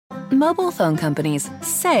Mobile phone companies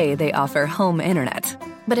say they offer home internet.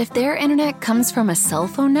 But if their internet comes from a cell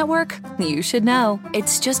phone network, you should know.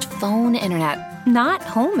 It's just phone internet, not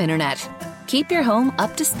home internet. Keep your home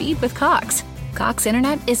up to speed with Cox. Cox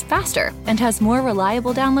internet is faster and has more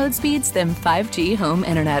reliable download speeds than 5G home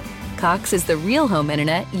internet. Cox is the real home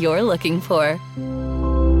internet you're looking for.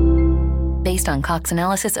 Based on Cox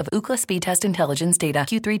analysis of Ookla speed test intelligence data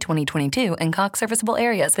Q3 2022 and Cox serviceable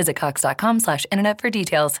areas, visit cox.com/internet for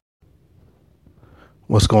details.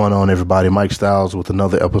 What's going on, everybody? Mike Styles with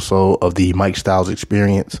another episode of the Mike Styles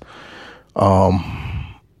Experience.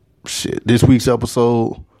 This week's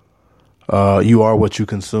episode, you are what you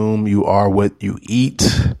consume, you are what you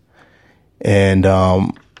eat. And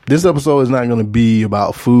this episode is not going to be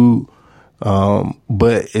about food,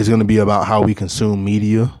 but it's going to be about how we consume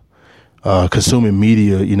media. Consuming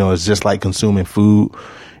media, is just like consuming food.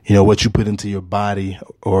 What you put into your body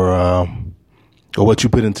or what you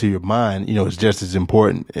put into your mind, is just as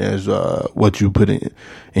important as what you put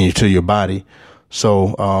into your body. So,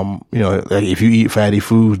 like if you eat fatty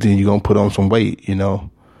foods, then you're gonna put on some weight,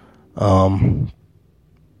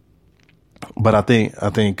 But I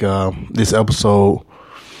think this episode,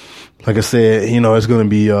 like I said, it's gonna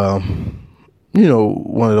be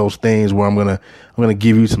one of those things where I'm gonna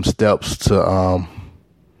give you some steps to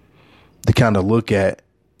kind of look at,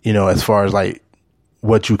 as far as like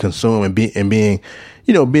what you consume and being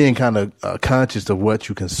kind of conscious of what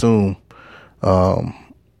you consume on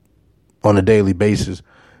a daily basis.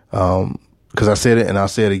 Because I said it and I'll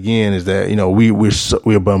say it again, is that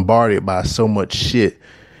we're bombarded by so much shit.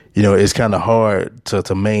 It's kind of hard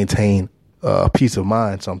to maintain peace of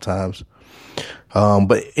mind sometimes.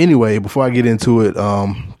 But anyway, before I get into it,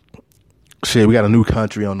 we got a new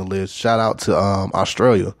country on the list. Shout out to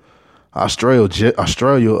Australia. Australia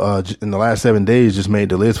in the last 7 days just made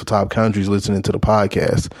the list for top countries listening to the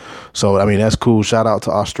podcast. So, that's cool. Shout out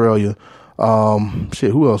to Australia.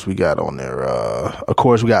 Who else we got on there? Of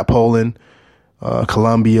course, we got Poland,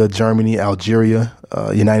 Colombia, Germany, Algeria,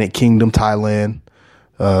 United Kingdom, Thailand,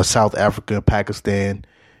 South Africa, Pakistan,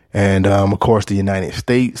 and, of course, the United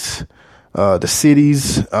States. The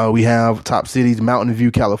cities, we have top cities: Mountain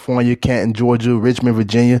View, California; Canton, Georgia; Richmond,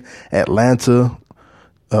 Virginia; Atlanta,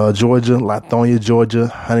 Georgia; Lithonia, Georgia;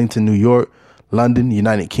 Huntington, New York; London,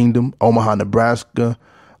 United Kingdom; Omaha, Nebraska;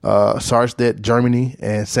 Sarstedt, Germany;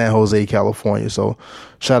 and San Jose, California. So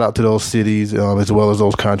shout out to those cities, as well as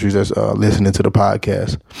those countries that's listening to the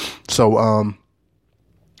podcast. So,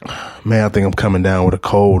 man, I think I'm coming down with a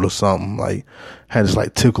cold or something. Like, had this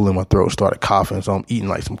like tickle in my throat, started coughing. So I'm eating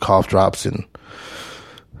like some cough drops and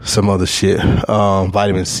some other shit,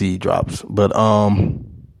 vitamin C drops. But,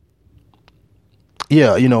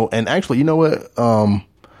 yeah, and actually, you know what?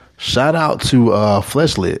 Shout out to,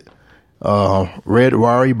 Fleshlit. Red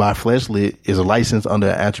Rari by Fleshlit is a license under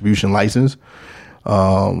attribution license.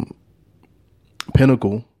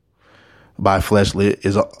 Pinnacle by Fleshlit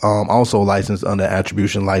is also licensed under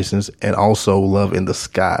attribution license, and also Love in the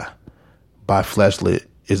Sky by Fleshlit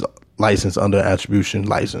is licensed under attribution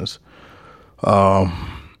license. Over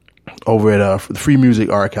at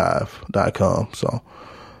freemusicarchive.com. So,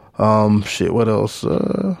 what else?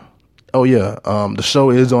 The show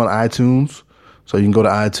is on iTunes, so you can go to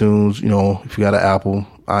iTunes. If you got an Apple,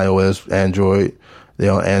 iOS, Android,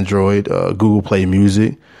 they're on Android. Google Play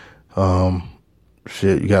Music. You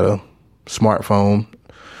got a smartphone,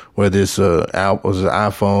 whether it's an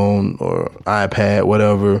iPhone or iPad,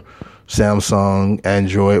 whatever, Samsung,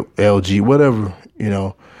 Android, LG, whatever,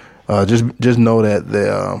 just know that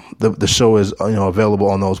the show is, available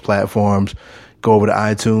on those platforms. Go over to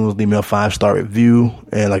iTunes, leave me a 5-star review.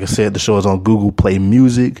 And like I said, the show is on Google Play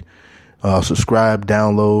Music. Subscribe,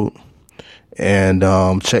 download, and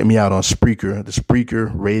check me out on Spreaker, the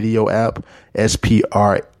Spreaker radio app,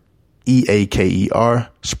 SPREAKER,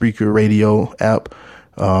 Spreaker radio app,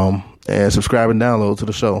 and subscribe and download to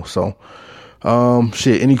the show. So,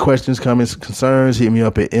 any questions, comments, concerns, hit me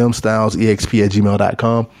up at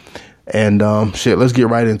mstylesexp@gmail.com. And, let's get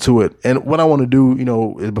right into it. And what I want to do,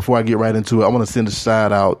 is before I get right into it, I want to send a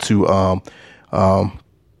shout out to,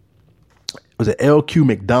 was it LQ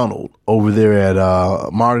McDonald over there at,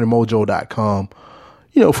 modernmojo.com,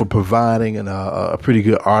 for providing a pretty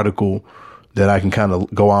good article that I can kind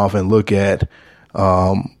of go off and look at,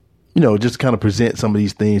 just kind of present some of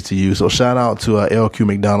these things to you. So shout out to LQ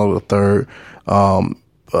McDonald III.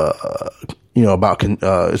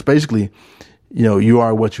 It's basically, you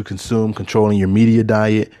are what you consume, controlling your media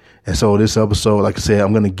diet. And so this episode, like I said,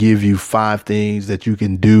 I'm going to give you 5 things that you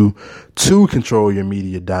can do to control your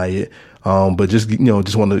media diet. But just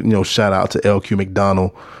want to, shout out to LQ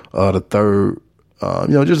McDonald, the third,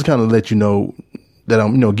 just to kind of let you know that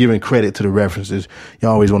I'm, giving credit to the references. You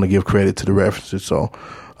always want to give credit to the references. So,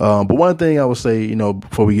 but one thing I would say,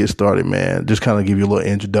 before we get started, man, just kind of give you a little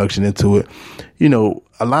introduction into it.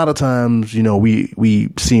 A lot of times, we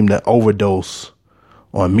seem to overdose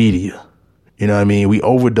on media. You know what I mean? We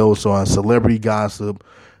overdose on celebrity gossip,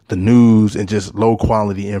 the news, and just low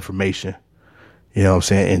quality information. You know what I'm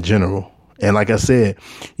saying? In general. And like I said,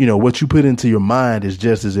 what you put into your mind is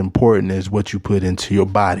just as important as what you put into your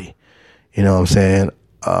body. You know what I'm saying?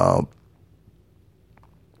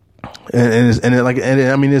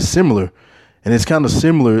 It's similar, and it's kind of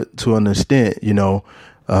similar to an extent,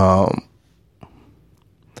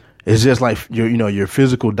 it's just like your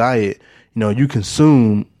physical diet, you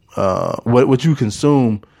consume, what you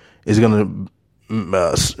consume is going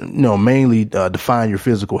to, mainly, define your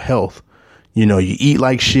physical health. You eat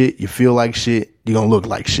like shit, you feel like shit, you're going to look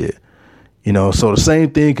like shit. So the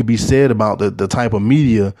same thing could be said about the type of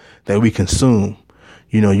media that we consume.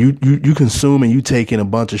 You consume and you take in a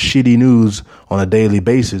bunch of shitty news on a daily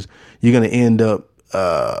basis, you're going to end up,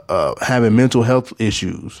 having mental health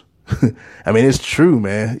issues. I mean, it's true,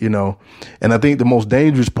 man, and I think the most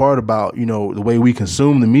dangerous part about, the way we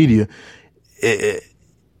consume the media, it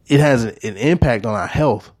has an impact on our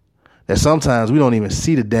health that sometimes we don't even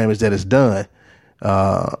see the damage that it's done.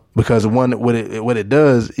 Because what it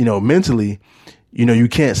does, mentally, you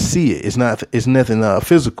can't see it. It's nothing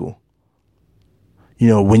physical.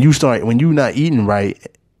 When you're not eating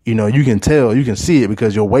right, you can tell, you can see it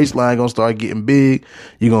because your waistline gonna start getting big.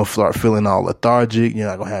 You're gonna start feeling all lethargic. You're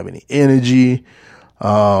not gonna have any energy.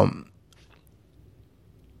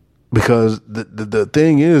 Because the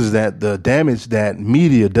thing is that the damage that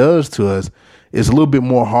media does to us is a little bit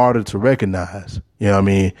more harder to recognize. You know what I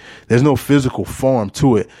mean? There's no physical form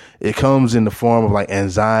to it. It comes in the form of like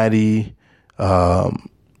anxiety,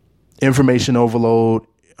 information overload,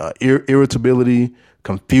 irritability,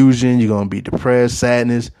 confusion. You're going to be depressed,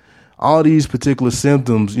 sadness. All these particular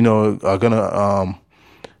symptoms, are going to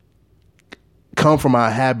come from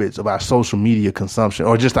our habits of our social media consumption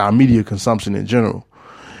or just our media consumption in general.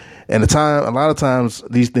 And a lot of times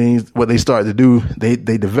these things, what they start to do, they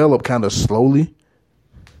develop kind of slowly.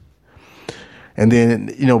 And then,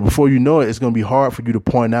 before you know it, it's going to be hard for you to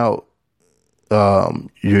point out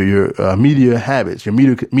your media habits, your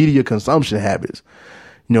media consumption habits,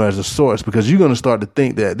 as a source, because you're going to start to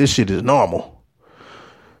think that this shit is normal.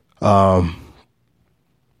 So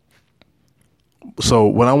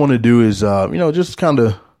what I want to do is, just kind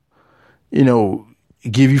of,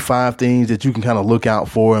 give you 5 things that you can kind of look out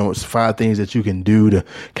for and 5 things that you can do to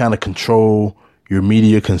kind of control your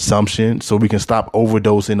media consumption so we can stop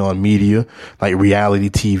overdosing on media like reality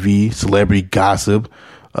TV, celebrity gossip,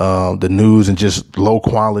 the news, and just low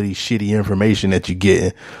quality, shitty information that you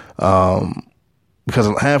get. Because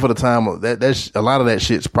half of the time that's a lot of that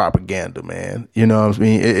shit's propaganda, man. You know what I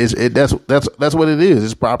mean? That's what it is.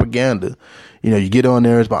 It's propaganda. You get on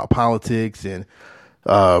there, it's about politics and,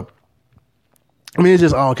 it's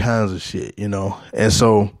just all kinds of shit, and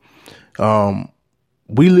so,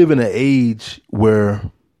 we live in an age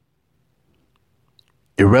where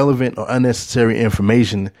irrelevant or unnecessary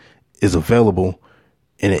information is available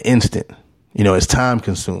in an instant. It's time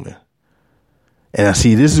consuming. And I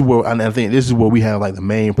think this is where we have like the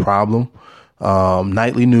main problem.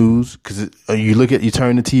 Nightly news, because you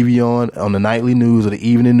turn the TV on the nightly news or the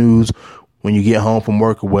evening news when you get home from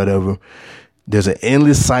work or whatever. There's an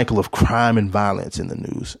endless cycle of crime and violence in the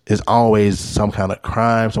news. There's always some kind of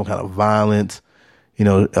crime, some kind of violence,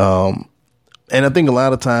 and I think a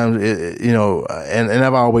lot of times, and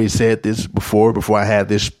I've always said this before I had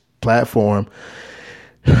this platform,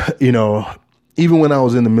 even when I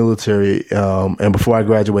was in the military, and before I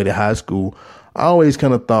graduated high school, I always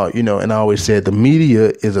kind of thought, and I always said the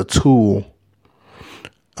media is a tool,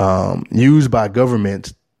 used by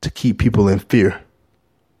governments to keep people in fear.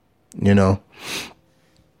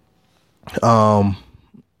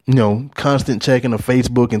 Constant checking of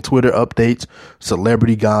Facebook and Twitter updates,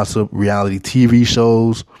 celebrity gossip, reality TV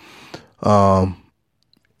shows. And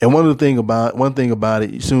one thing about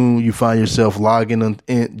it, soon you find yourself logging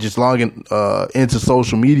into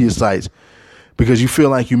social media sites because you feel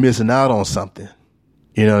like you're missing out on something.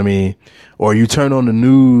 You know what I mean? Or you turn on the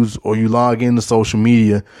news or you log into social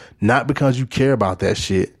media, not because you care about that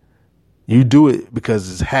shit. You do it because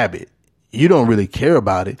it's habit. You don't really care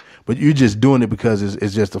about it, but you're just doing it because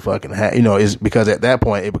it's just a fucking it's because at that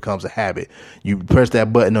point it becomes a habit. You press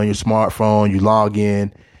that button on your smartphone, you log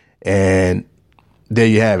in, and there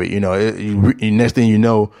you have it. Next thing you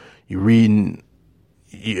know, you're reading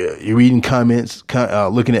comments,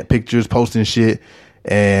 looking at pictures, posting shit,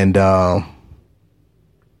 and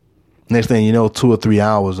Next thing you know, 2 or 3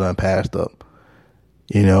 hours done passed up.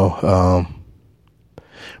 You know,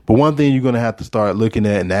 but one thing you're going to have to start looking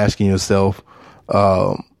at and asking yourself,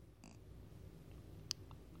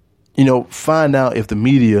 you know, find out if the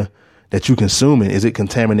media that you're consuming, is it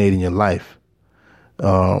contaminating your life?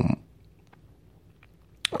 You're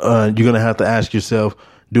going to have to ask yourself,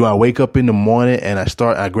 do I wake up in the morning and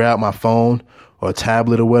I grab my phone or a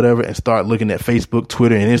tablet or whatever and start looking at Facebook,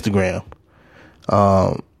 Twitter, and Instagram?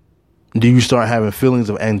 Do you start having feelings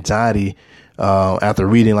of anxiety after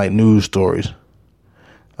reading like news stories?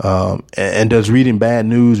 And does reading bad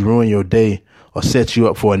news ruin your day or set you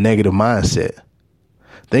up for a negative mindset?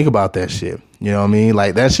 Think about that shit. You know what I mean?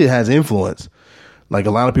 Like, that shit has influence. Like,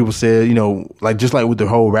 a lot of people said, you know, like, just like with the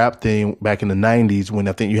whole rap thing back in the 90s when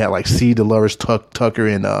I think you had like C. Dolores Tucker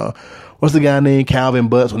and what's the guy named Calvin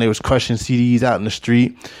Butts, when they was crushing CDs out in the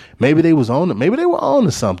street. Maybe they were on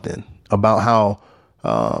to something about how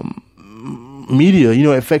media, you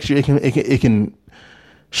know, affects you. It can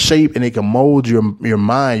shape and it can mold your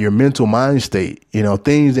mind, your mental mind state. You know,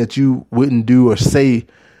 things that you wouldn't do or say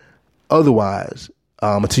otherwise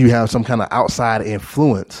until you have some kind of outside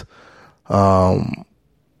influence.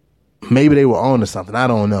 Maybe they were on to something. I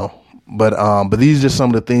don't know. But these are just some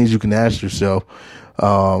of the things you can ask yourself.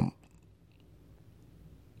 I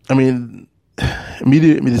mean,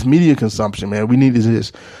 this media consumption, man, we need to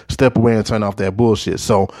just step away and turn off that bullshit.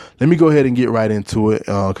 So let me go ahead and get right into it,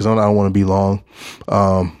 because I don't want to be long.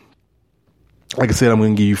 Like I said, I'm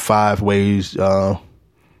going to give you 5 ways, you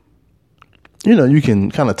know, you can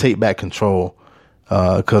kind of take back control.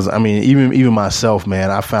 Cause I mean, even myself,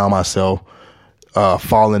 man, I found myself,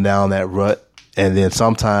 falling down that rut. And then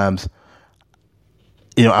sometimes,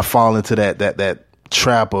 you know, I fall into that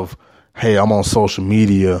trap of, hey, I'm on social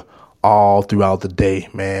media all throughout the day,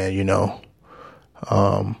 man, you know.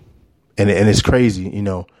 And it's crazy, you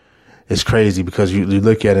know, it's crazy because you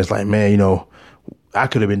look at it, it's like, man, you know, I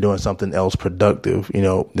could have been doing something else productive, you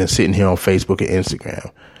know, than sitting here on Facebook and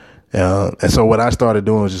Instagram. And so what I started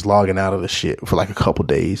doing was just logging out of the shit for like a couple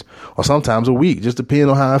days or sometimes a week, just depending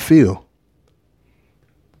on how I feel.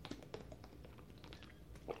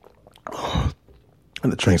 I'm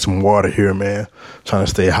gonna drink some water here, man. Trying to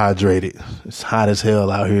stay hydrated. It's hot as hell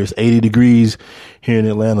out here. It's 80 degrees here in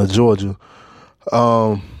Atlanta, Georgia.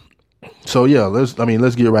 So yeah, let's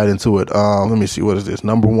get right into it. Let me see. What is this?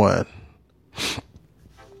 Number one,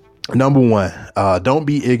 don't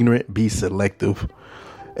be ignorant, be selective.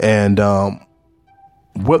 And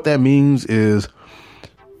what that means is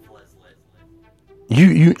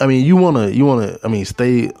you want to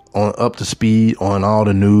stay on up to speed on all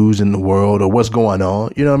the news in the world or what's going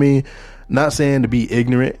on. You know what I mean? Not saying to be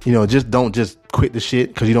ignorant, you know, don't quit the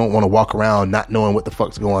shit because you don't want to walk around not knowing what the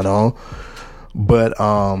fuck's going on. But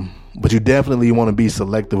you definitely want to be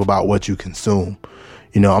selective about what you consume.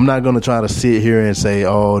 You know, I'm not going to try to sit here and say,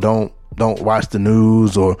 oh, don't watch the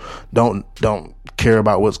news or don't care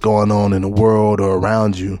about what's going on in the world or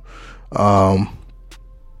around you. But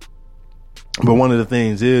one of the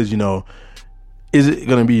things is, you know, is it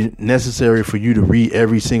going to be necessary for you to read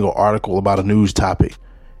every single article about a news topic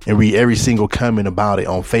and read every single comment about it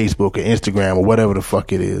on Facebook or Instagram or whatever the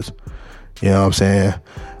fuck it is? You know what I'm saying?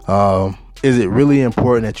 Is it really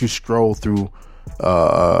important that you scroll through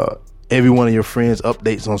every one of your friends'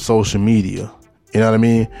 updates on social media? You know what I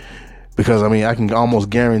mean? Because, I mean, I can almost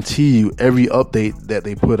guarantee you every update that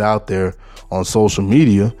they put out there on social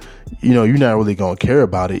media, you know, you're not really going to care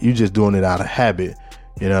about it. You're just doing it out of habit.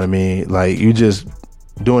 You know what I mean? Like, you just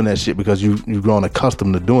doing that shit because you've grown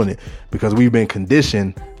accustomed to doing it because we've been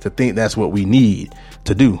conditioned to think that's what we need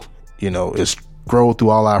to do. You know, is scroll through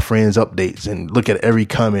all our friends' updates and look at every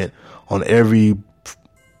comment on every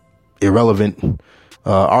irrelevant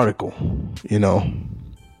article, you know,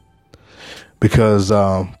 because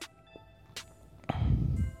I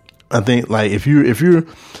think like if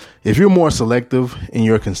you're more selective in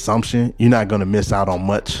your consumption, you're not going to miss out on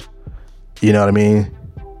much. You know what I mean?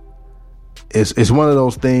 It's one of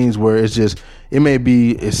those things where it may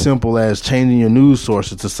be as simple as changing your news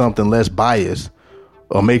sources to something less biased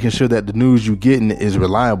or making sure that the news you're getting is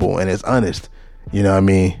reliable and it's honest. You know what I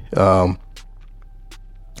mean?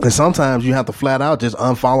 And sometimes you have to flat out just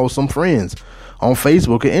unfollow some friends on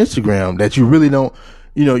Facebook or Instagram that you really don't,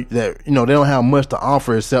 they don't have much to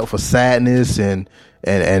offer except for sadness and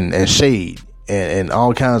shade and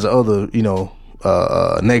all kinds of other,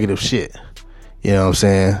 negative shit. You know what I'm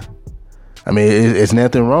saying? I mean, it's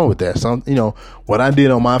nothing wrong with that. What I did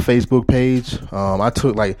on my Facebook page, I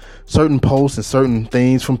took like certain posts and certain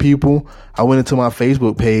things from people. I went into my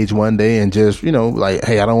Facebook page one day and just, like,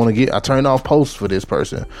 hey, I turned off posts for this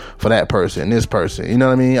person, for that person, this person. You know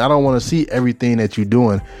what I mean? I don't want to see everything that you're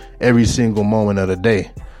doing every single moment of the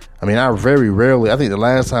day. I mean, I think the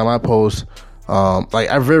last time I post,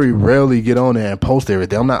 I very rarely get on there and post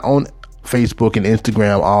everything. I'm not on Facebook and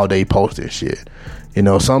Instagram all day posting shit. I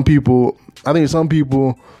guess some people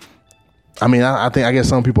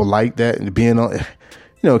like that, being on,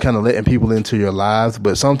 kind of letting people into your lives.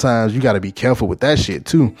 But sometimes you got to be careful with that shit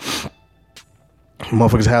too.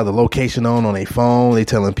 Motherfuckers have the location on their phone. They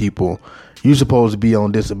telling people you supposed to be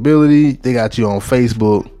on disability. They got you on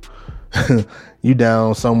Facebook. You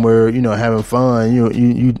down somewhere, having fun.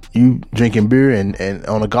 You drinking beer and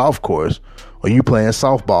on a golf course, or you playing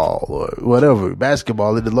softball or whatever,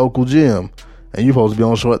 basketball at the local gym, and you supposed to be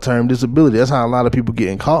on short-term disability. That's how a lot of people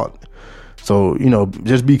getting caught. So,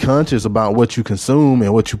 just be conscious about what you consume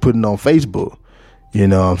and what you putting on Facebook. You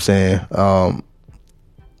know what I'm saying?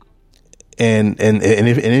 And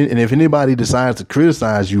if anybody decides to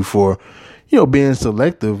criticize you for, being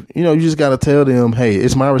selective, you just got to tell them, hey,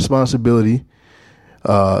 it's my responsibility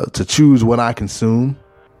to choose what I consume.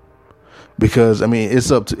 Because, I mean, it's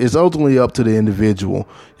ultimately up to the individual.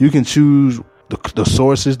 You can choose the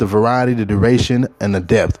sources, the variety, the duration, and the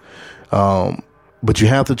depth. But you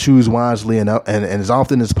have to choose wisely, and as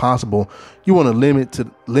often as possible, you want to limit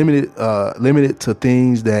it to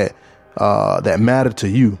things that matter to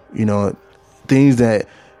you. Things that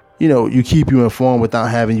you keep you informed without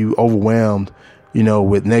having you overwhelmed,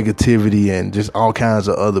 with negativity and just all kinds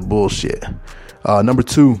of other bullshit. Number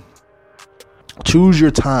 2, choose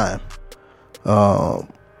your time.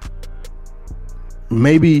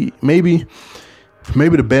 Maybe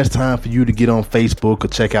the best time for you to get on Facebook or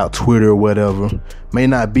check out Twitter or whatever may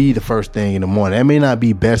not be the first thing in the morning. That may not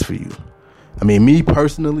be best for you. I mean, me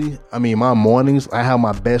personally, my mornings, I have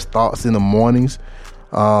my best thoughts in the mornings.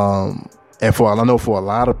 And I know for a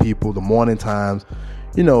lot of people, the morning times,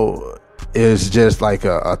 is just like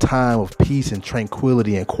a time of peace and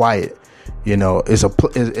tranquility and quiet. It's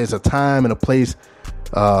a time and a place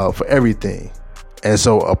for everything. And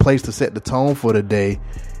so a place to set the tone for the day,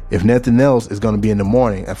 if nothing else, is going to be in the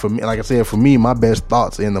morning. And for me, like I said, my best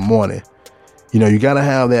thoughts are in the morning. You got to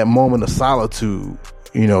have that moment of solitude,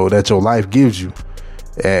 that your life gives you.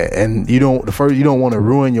 And you don't want to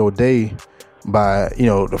ruin your day by,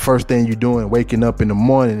 the first thing you're doing, waking up in the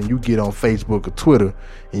morning and you get on Facebook or Twitter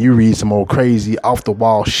and you read some old crazy off the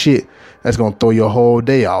wall shit that's going to throw your whole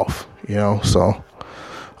day off, So,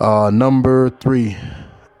 number 3,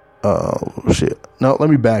 no, let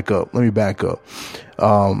me back up.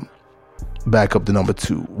 Back up to number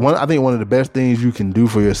 2. I think one of the best things you can do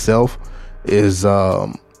for yourself is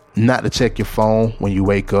not to check your phone when you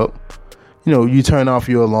wake up. You turn off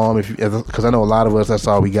your alarm because I know a lot of us, that's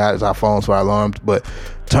all we got is our phones for our alarms. But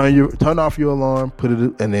turn off your alarm, put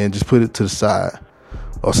it, and then just put it to the side.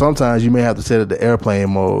 Or sometimes you may have to set it to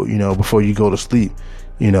airplane mode, before you go to sleep.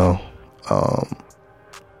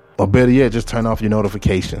 Or better yet, just turn off your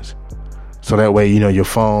notifications, so that way your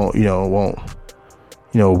phone won't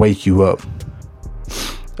wake you up.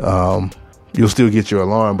 You'll still get your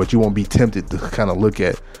alarm, but you won't be tempted to kind of look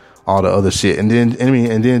at all the other shit, and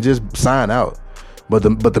then just sign out. But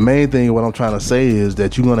the main thing, what I'm trying to say is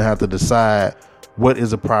that you're gonna have to decide what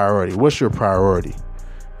is a priority. What's your priority?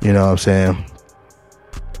 You know what I'm saying?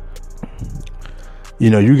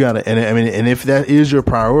 You gotta, and if that is your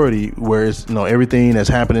priority, where it's everything that's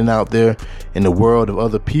happening out there in the world of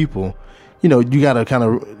other people, you gotta kind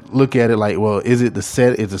of look at it like, well, is the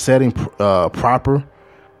setting proper?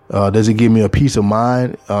 Does it give me a peace of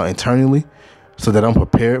mind internally, so that I'm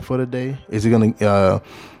prepared for the day? Is it gonna,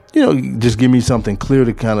 just give me something clear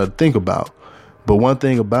to kind of think about? But one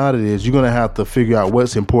thing about it is you're gonna have to figure out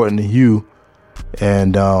what's important to you,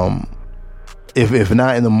 and if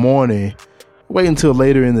not in the morning, wait until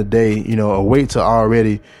later in the day, or wait till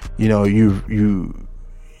already,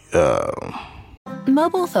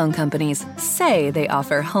 Mobile phone companies say they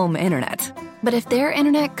offer home internet. But if their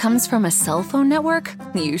internet comes from a cell phone network,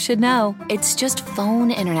 you should know. It's just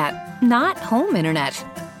phone internet, not home internet.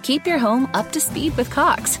 Keep your home up to speed with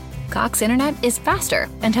Cox. Cox internet is faster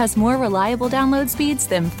and has more reliable download speeds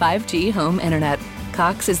than 5G home internet.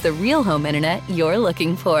 Cox is the real home internet you're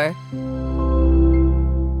looking for.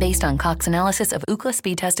 Based on Cox analysis of Ookla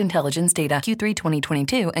speed test intelligence data Q3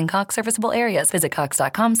 2022 and Cox serviceable areas. Visit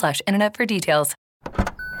cox.com/internet for details.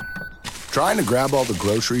 Trying to grab all the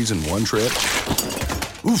groceries in one trip?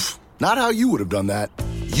 Oof, not how you would have done that.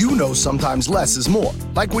 You you know sometimes less is more.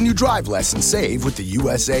 Like when you drive less and save with the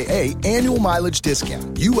USAA annual mileage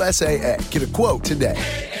discount. USAA. Get a quote today.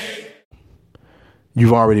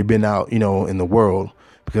 You've already been out, in the world.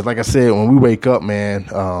 Because like I said, when we wake up, man,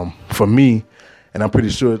 for me, and I'm pretty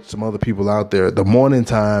sure some other people out there, the morning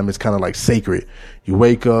time is kind of like sacred. You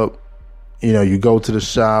wake up, you go to the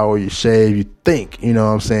shower, you shave, you think, you know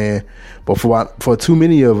what I'm saying? But for too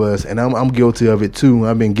many of us, and I'm guilty of it too,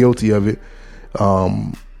 I've been guilty of it,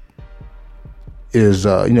 is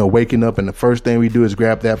waking up and the first thing we do is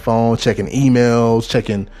grab that phone, checking emails,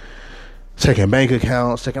 checking bank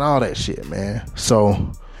accounts, checking all that shit, man.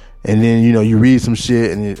 So, and then you read some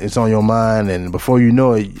shit and it's on your mind, and before you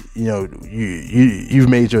know it, you've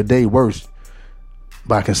made your day worse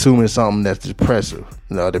by consuming something that's depressive,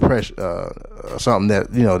 something that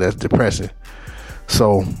that's depressing.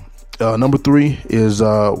 So, number 3 is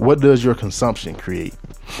what does your consumption create?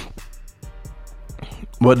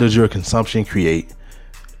 What does your consumption create?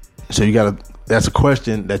 So that's a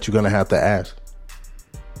question that you're gonna have to ask.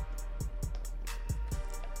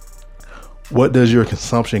 What does your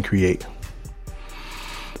consumption create?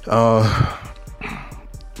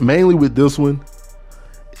 Mainly with this one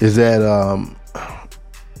is that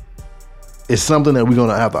it's something that we're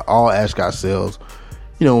gonna have to all ask ourselves.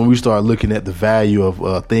 When we start looking at the value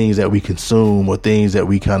of things that we consume or things that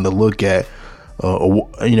we kind of look at,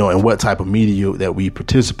 and what type of media that we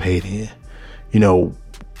participate in.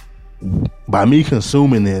 By me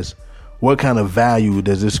consuming this, what kind of value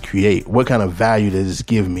does this create? What kind of value does this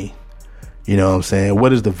give me? You know what I'm saying?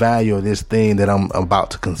 What is the value of this thing that I'm about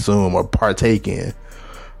to consume or partake in?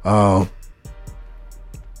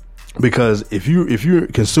 Because if you're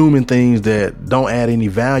consuming things that don't add any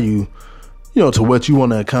value, to what you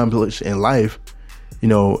want to accomplish in life,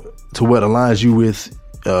 to what aligns you with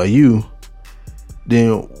you,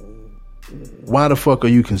 then why the fuck are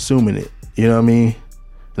you consuming it? You know what I mean? And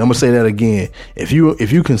I'm gonna say that again. If you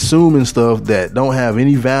consuming stuff that don't have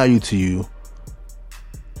any value to you,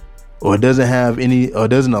 or it doesn't have any, or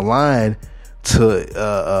doesn't align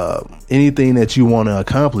to anything that you want to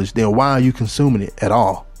accomplish, then why are you consuming it at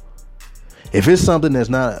all? If it's something that's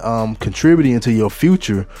not contributing to your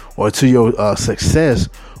future or to your success,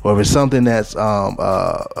 or if it's something that's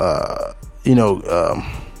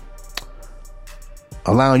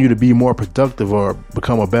allowing you to be more productive or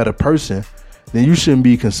become a better person, then you shouldn't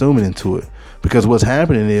be consuming into it. Because what's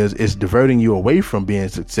happening is it's diverting you away from being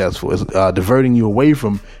successful. It's diverting you away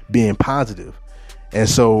from being positive. And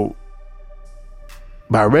so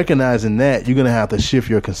by recognizing that, you're going to have to shift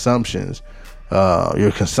your consumptions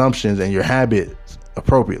and your habits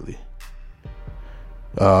appropriately.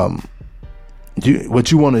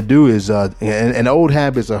 What you want to do is, and old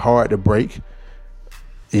habits are hard to break,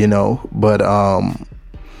 but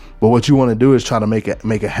what you want to do is try to make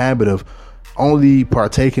a habit of only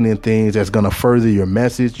partaking in things that's going to further your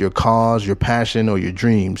message, your cause, your passion, or your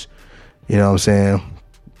dreams. You know what I'm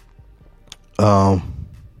saying?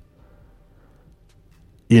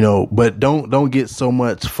 But don't get so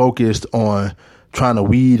much focused on trying to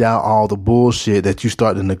weed out all the bullshit that you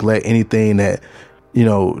start to neglect anything that,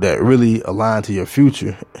 that really align to your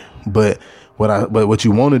future. But what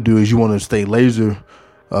you want to do is you want to stay laser.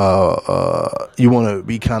 You want to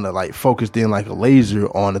be kind of like focused in like a laser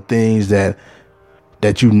on the things that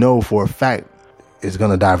for a fact is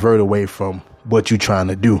going to divert away from what you're trying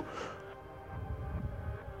to do.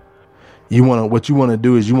 What you want to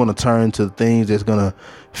do is you want to turn to things that's going to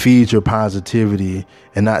feed your positivity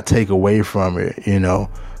and not take away from it. You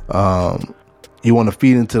want to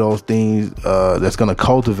feed into those things that's going to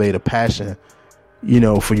cultivate a passion,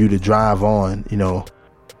 for you to drive on,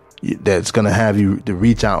 that's going to have you to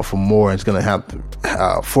reach out for more. It's going to have to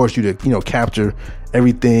force you to, capture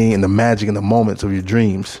everything and the magic and the moments of your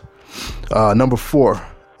dreams. Number 4,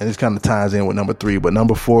 and this kind of ties in with number 3, but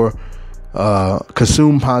number 4,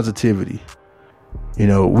 consume positivity.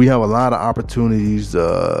 We have a lot of opportunities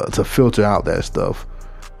to filter out that stuff.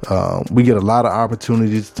 We get a lot of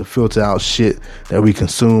opportunities to filter out shit that we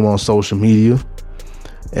consume on social media.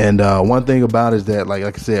 And one thing about it is that, like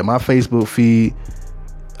I said, my Facebook feed,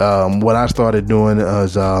 what I started doing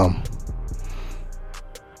is,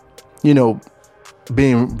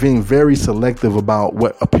 being very selective about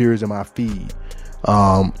what appears in my feed.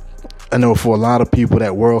 I know for a lot of people,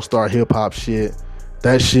 that world star hip hop shit,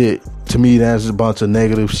 that shit, to me, that's a bunch of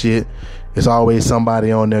negative shit. It's always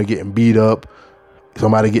somebody on there getting beat up,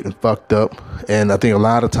 somebody getting fucked up. And I think a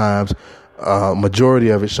lot of times, majority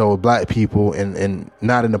of it shows black people and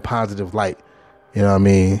not in a positive light. You know what I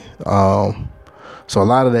mean? So a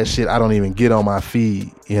lot of that shit I don't even get on my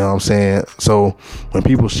feed. You know what I'm saying? So when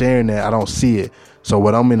people sharing that, I don't see it. So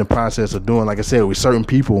what I'm in the process of doing, like I said, with certain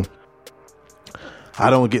people,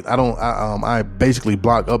 I basically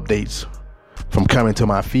block updates from coming to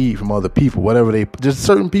my feed from other people, just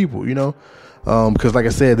certain people, because like I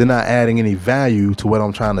said, they're not adding any value to what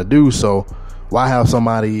I'm trying to do. So why have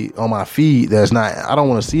somebody on my feed that's not, I don't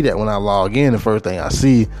want to see that. When I log in, the first thing I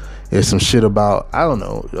see is some shit about, I don't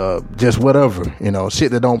know, just whatever,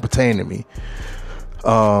 shit that don't pertain to me.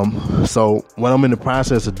 So what I'm in the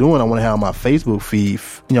process of doing, I want to have my Facebook feed,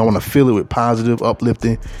 I want to fill it with positive,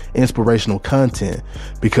 uplifting, inspirational content,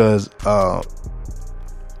 because,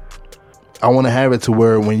 I want to have it to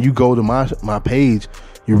where when you go to my page,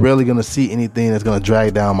 you're rarely going to see anything that's going to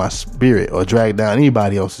drag down my spirit or drag down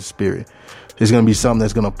anybody else's spirit. It's going to be something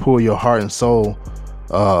that's going to pull your heart and soul,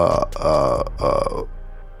 up.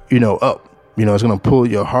 It's going to pull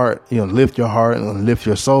your heart, lift your heart and lift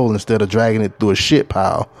your soul instead of dragging it through a shit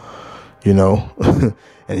pile, and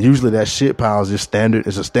usually that shit pile is just standard.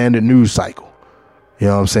 It's a standard news cycle. You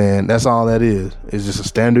know what I'm saying? That's all that is. It's just a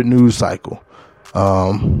standard news cycle.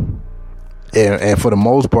 And for the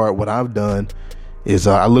most part, what I've done is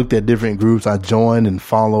I looked at different groups. I joined and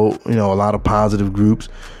followed, a lot of positive groups.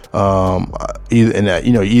 Either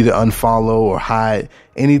unfollow or hide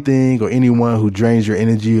anything or anyone who drains your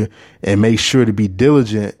energy, and make sure to be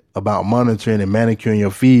diligent about monitoring and manicuring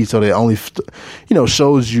your feed so that it only,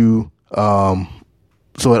 shows you,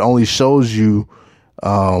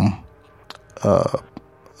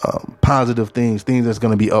 positive things that's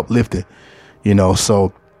going to be uplifting,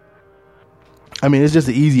 so. I mean, it's just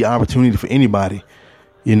an easy opportunity for anybody,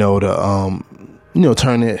 to,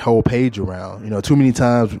 turn that whole page around. Too many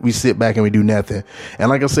times we sit back and we do nothing. And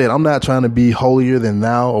like I said, I'm not trying to be holier than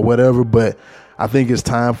thou or whatever, but I think it's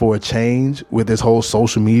time for a change with this whole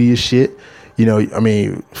social media shit.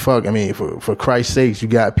 For Christ's sakes, you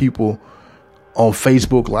got people on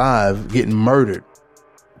Facebook Live getting murdered.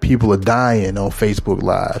 People are dying on Facebook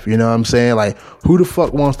Live. You know what I'm saying? Like, who the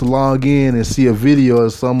fuck wants to log in and see a video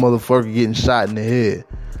of some motherfucker getting shot in the head?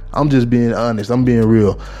 I'm just being honest. I'm being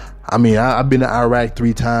real. I mean, I've been to Iraq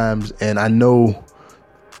 3 times, and I know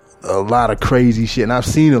a lot of crazy shit, and I've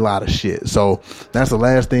seen a lot of shit. So that's the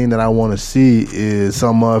last thing that I want to see is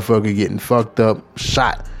some motherfucker getting fucked up,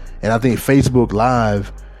 shot. And I think Facebook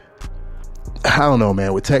Live, I don't know,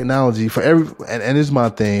 man, with technology, and it's my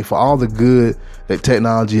thing, for all the good that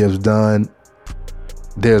technology has done,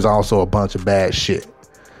 there's also a bunch of bad shit.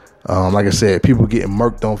 Like I said, people getting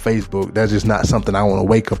murked on Facebook, that's just not something I want to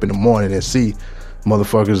wake up in the morning and see.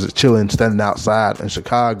 Motherfuckers chilling, standing outside in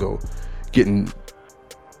Chicago, getting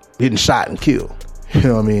shot and killed. You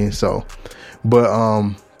know what I mean? So, but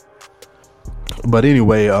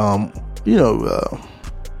anyway,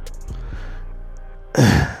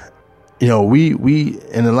 we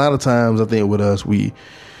and a lot of times I think with us,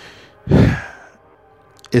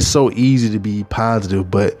 it's so easy to be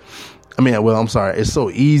positive, but it's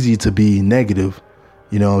so easy to be negative.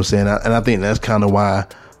 You know what I'm saying? And I think that's kind of why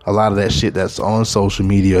a lot of that shit that's on social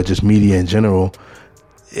media, or just media in general,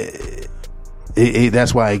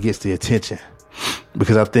 that's why it gets the attention.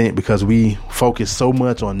 Because I think because we focus so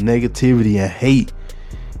much on negativity and hate,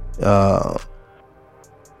 that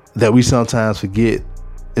we sometimes forget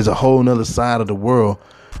there's a whole nother side of the world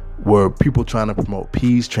where people trying to promote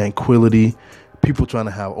peace, tranquility, people trying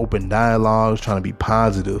to have open dialogues, trying to be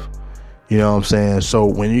positive. You know what I'm saying? So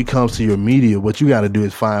when it comes to your media, what you got to do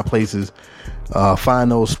is find places, find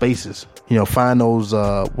those spaces, find those,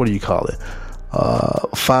 what do you call it?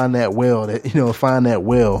 Find that well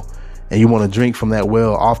and you want to drink from that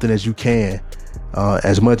well often as you can,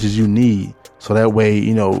 as much as you need. So that way,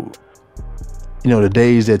 the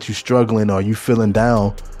days that you're struggling or you feeling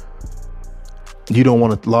down, you don't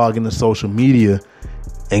want to log into social media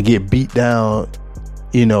and get beat down,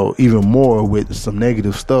 even more with some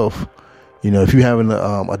negative stuff. If you're having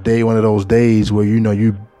a day, one of those days where,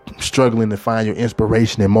 you're struggling to find your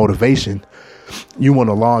inspiration and motivation, you want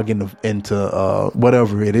to log into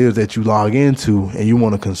whatever it is that you log into, and you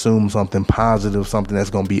want to consume something positive, something that's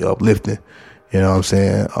going to be uplifting. You know what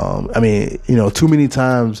I'm saying? Too many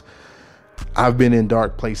times I've been in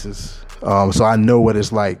dark places. So I know what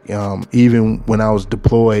it's like. Even when I was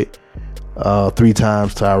deployed 3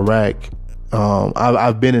 times to Iraq,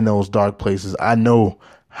 I've been in those dark places. I know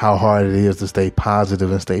how hard it is to stay positive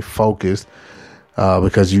and stay focused,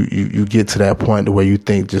 because you get to that point where you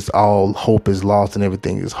think just all hope is lost and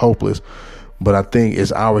everything is hopeless. But I think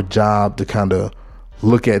it's our job to kind of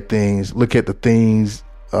look at the things,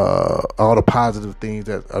 all the positive things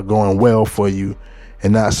that are going well for you,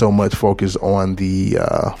 and not so much focus on the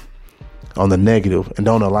negative, and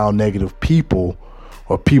don't allow negative people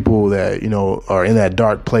or people that, are in that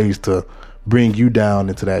dark place to bring you down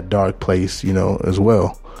into that dark place, you know, as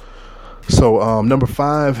well. So number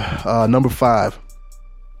five,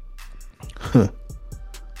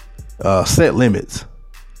 set limits.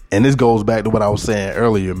 And this goes back to what I was saying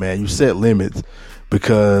earlier, man. You set limits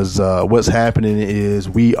because what's happening is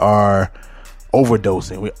we are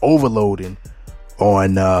overdosing. We're overloading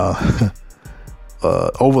on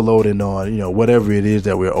you know, whatever it is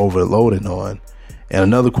that we're overloading on. And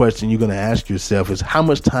another question you're going to ask yourself is, how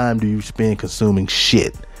much time do you spend consuming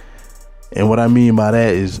shit? And what I mean by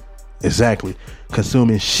that is exactly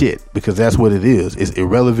consuming shit, because that's what it is. It's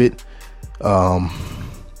irrelevant.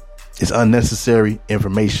 It's unnecessary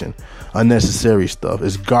information, unnecessary stuff.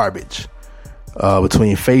 It's garbage.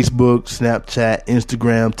 Between Facebook, Snapchat,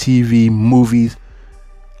 Instagram, TV, movies,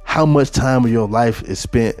 how much time of your life is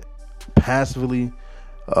spent passively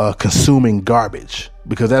consuming garbage?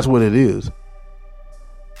 Because that's what it is.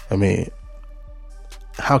 I mean,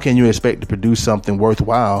 how can you expect to produce something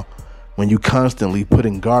worthwhile when you constantly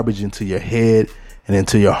putting garbage into your head and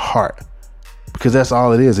into your heart? Because that's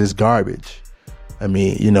all it is. It's garbage. I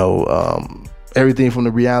mean, you know, everything from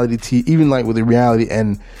the reality TV, even like with the reality,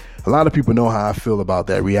 and a lot of people know how I feel about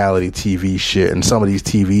that reality TV shit and some of these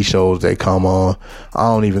TV shows that come on. I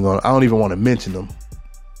don't even want to mention them,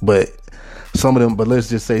 but some of them. But let's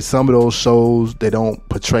just say some of those shows, they don't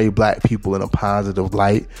portray black people in a positive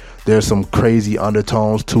light. There's some crazy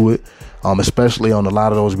undertones to it, especially on a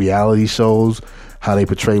lot of those reality shows, how they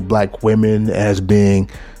portray black women as being,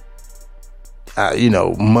 you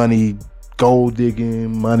know, money, gold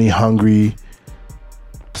digging, money hungry,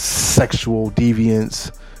 sexual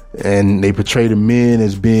deviants, and they portray the men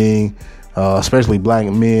as being, especially black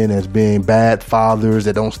men, as being bad fathers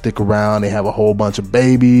that don't stick around. They have a whole bunch of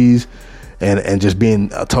babies, and just being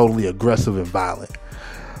totally aggressive and violent.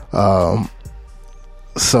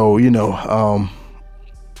 So, you know,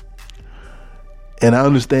 and I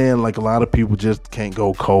understand, like, a lot of people just can't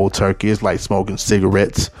go cold turkey. It's like smoking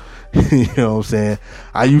cigarettes. You know what I'm saying?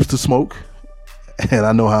 I used to smoke, and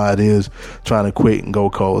I know how it is trying to quit and go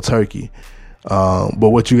cold turkey. But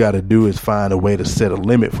what you got to do is find a way to set a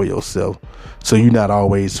limit for yourself, so you're not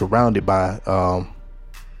always surrounded by,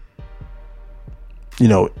 you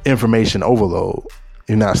know, information overload.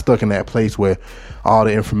 You're not stuck in that place where all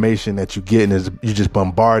the information that you're getting is you just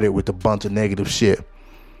bombarded with a bunch of negative shit.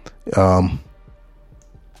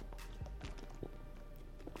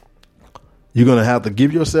 You're going to have to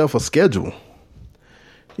give yourself a schedule.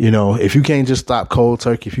 You know, if you can't just stop cold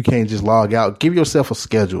turkey, if you can't just log out, give yourself a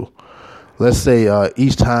schedule. Let's say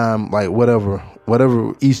each time, like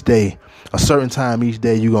whatever each day, a certain time each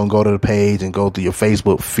day, you're going to go to the page and go through your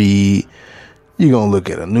Facebook feed. You're going to look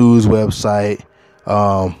at a news website.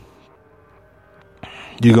 You're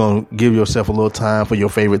going to give yourself a little time for your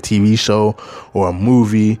favorite TV show or a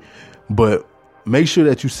movie, but make sure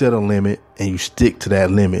that you set a limit and you stick to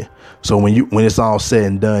that limit. So when it's all said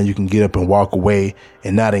and done, you can get up and walk away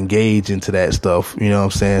and not engage into that stuff. You know what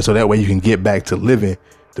I'm saying? So that way you can get back to living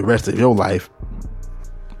the rest of your life,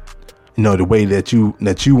 you know, the way that you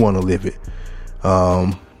want to live it.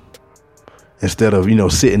 Instead of, you know,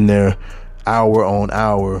 sitting there hour on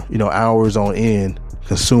hour, you know, hours on end,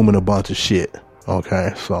 consuming a bunch of shit.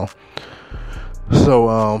 Okay. So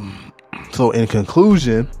in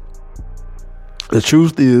conclusion, the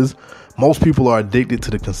truth is, most people are addicted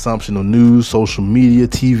to the consumption of news, social media,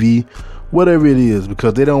 TV, whatever it is,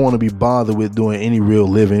 because they don't want to be bothered with doing any real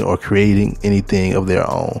living or creating anything of their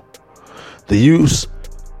own. They use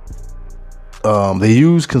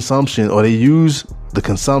consumption, or they use the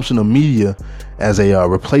consumption of media as a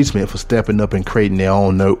replacement for stepping up and creating their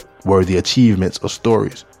own noteworthy achievements or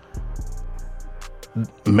stories.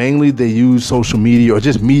 Mainly, they use social media or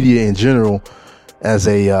just media in general as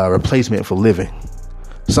a replacement for living.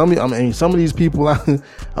 Some of these people,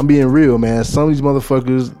 I'm being real, man. Some of these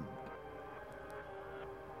motherfuckers,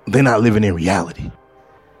 they're not living in reality.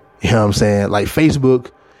 You know what I'm saying? Like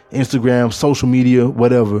Facebook, Instagram, social media,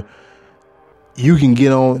 whatever. You can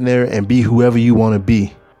get on there and be whoever you want to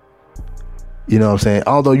be. You know what I'm saying?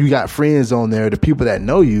 Although you got friends on there, the people that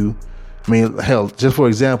know you, I mean, hell, just for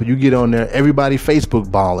example, you get on there, everybody Facebook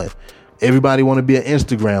balling. Everybody want to be an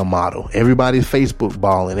Instagram model. Everybody's Facebook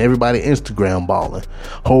balling. Everybody Instagram balling.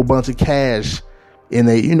 Whole bunch of cash in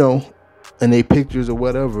they, you know, in they pictures or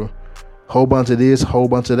whatever. Whole bunch of this, whole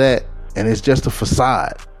bunch of that, and it's just a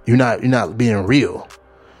facade. You're not being real.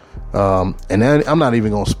 And then I'm not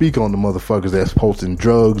even gonna speak on the motherfuckers that's posting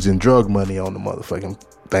drugs and drug money on the motherfucking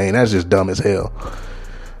thing. That's just dumb as hell.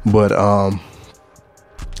 But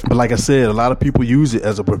like I said, a lot of people use it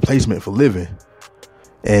as a replacement for living.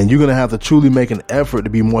 And you're going to have to truly make an effort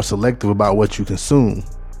to be more selective about what you consume.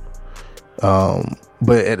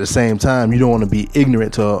 But at the same time, you don't want to be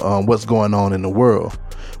ignorant to what's going on in the world.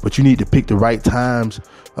 But you need to pick the right times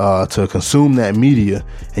to consume that media,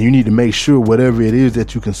 and you need to make sure whatever it is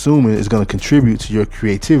that you're consuming is going to contribute to your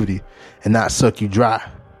creativity and not suck you dry.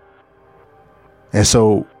 And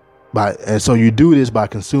so you do this by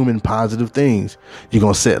consuming positive things. You're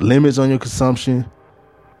going to set limits on your consumption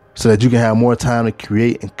so that you can have more time to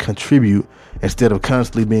create and contribute instead of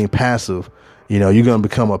constantly being passive. You know, you're going to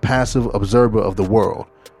become a passive observer of the world.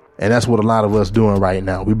 And that's what a lot of us doing right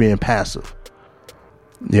now. We're being passive,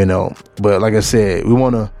 you know. But like I said, we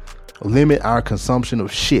want to limit our consumption of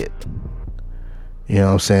shit. You know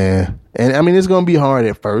what I'm saying? And I mean, it's going to be hard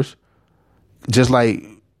at first. Just like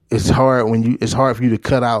it's hard for you to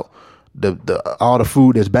cut out all the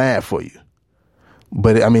food that's bad for you.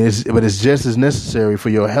 But I mean, it's just as necessary for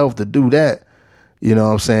your health to do that. You know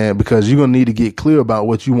what I'm saying? Because you're going to need to get clear about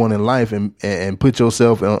what you want in life and put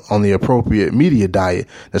yourself on the appropriate media diet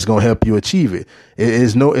that's going to help you achieve it.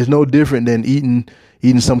 It's no different than eating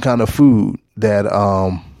some kind of food that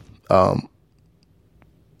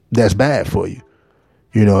that's bad for you.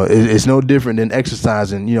 You know, it's no different than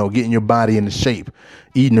exercising, you know, getting your body into shape,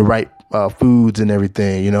 eating the right foods and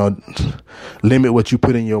everything, you know. Limit what you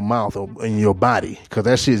put in your mouth or in your body, because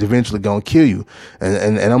that shit's eventually going to kill you.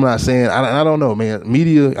 And I'm not saying, I don't know, man.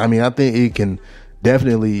 Media, I mean, I think it can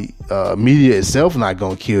definitely, media itself not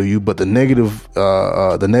going to kill you, but the negative,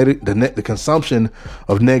 the consumption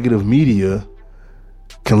of negative media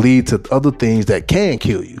can lead to other things that can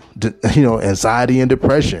kill you. You know, anxiety and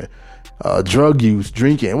depression. Drug use,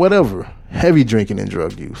 drinking, whatever, heavy drinking and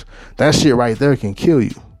drug use. That shit right there can kill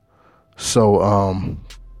you. So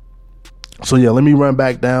yeah, let me run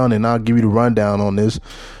back down and I'll give you the rundown on this.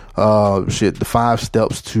 The 5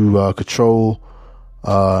 steps to control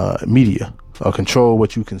media, control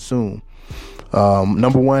what you consume.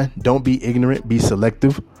 Number 1, don't be ignorant, be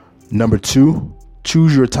selective. Number 2,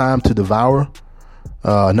 choose your time to devour.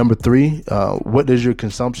 Number 3, what does your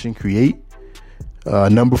consumption create?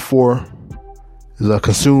 Number 4 is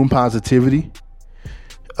consume positivity.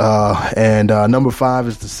 And number 5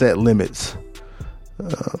 is to set limits.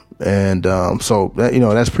 So that, you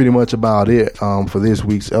know, that's pretty much about it for this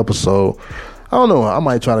week's episode. I don't know, I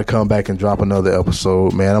might try to come back and drop another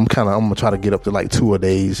episode, man. I'm gonna try to get up to like 2 a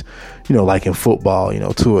days, you know, like in football, you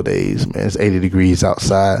know, 2 a days, man. It's 80 degrees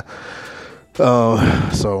outside.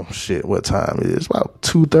 So shit, what time it is? About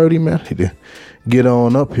 2:30, man. Need to get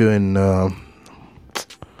on up here and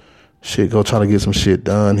go try to get some shit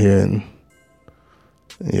done here. And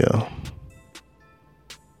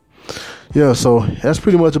yeah, so that's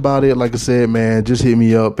pretty much about it. Like I said, man, just hit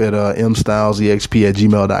me up at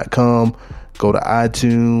mstylesexp@gmail.com. Go to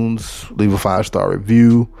iTunes, leave a 5-star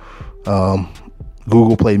review.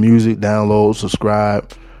 Google Play Music, download, subscribe.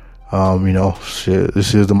 You know, shit,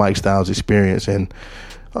 this is the Mike Styles Experience, and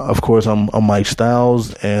of course I'm Mike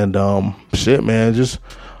Styles, and shit, man, just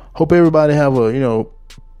hope everybody have a, you know,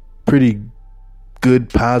 pretty good,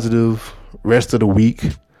 positive rest of the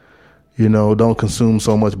week. You know, don't consume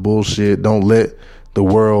so much bullshit. Don't let the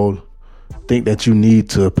world think that you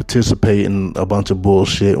need to participate in a bunch of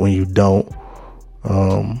bullshit when you don't.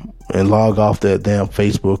 And log off that damn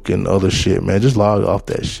Facebook and other shit, man. Just log off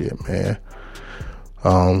that shit, man.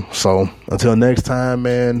 So until next time,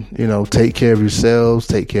 man, you know, take care of yourselves,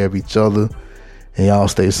 take care of each other, and y'all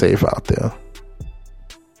stay safe out there.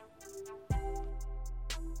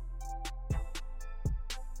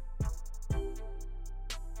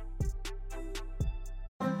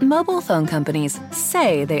 Mobile phone companies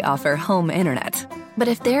say they offer home internet. But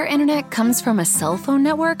if their internet comes from a cell phone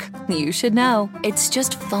network, you should know. It's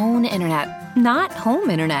just phone internet, not home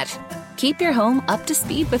internet. Keep your home up to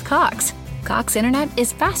speed with Cox. Cox internet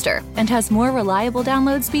is faster and has more reliable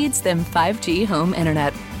download speeds than 5G home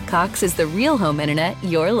internet. Cox is the real home internet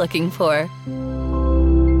you're looking for.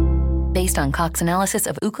 Based on Cox analysis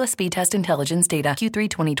of Ookla speed test intelligence data Q3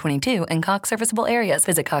 2022 and Cox serviceable areas,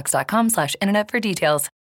 visit cox.com/internet for details.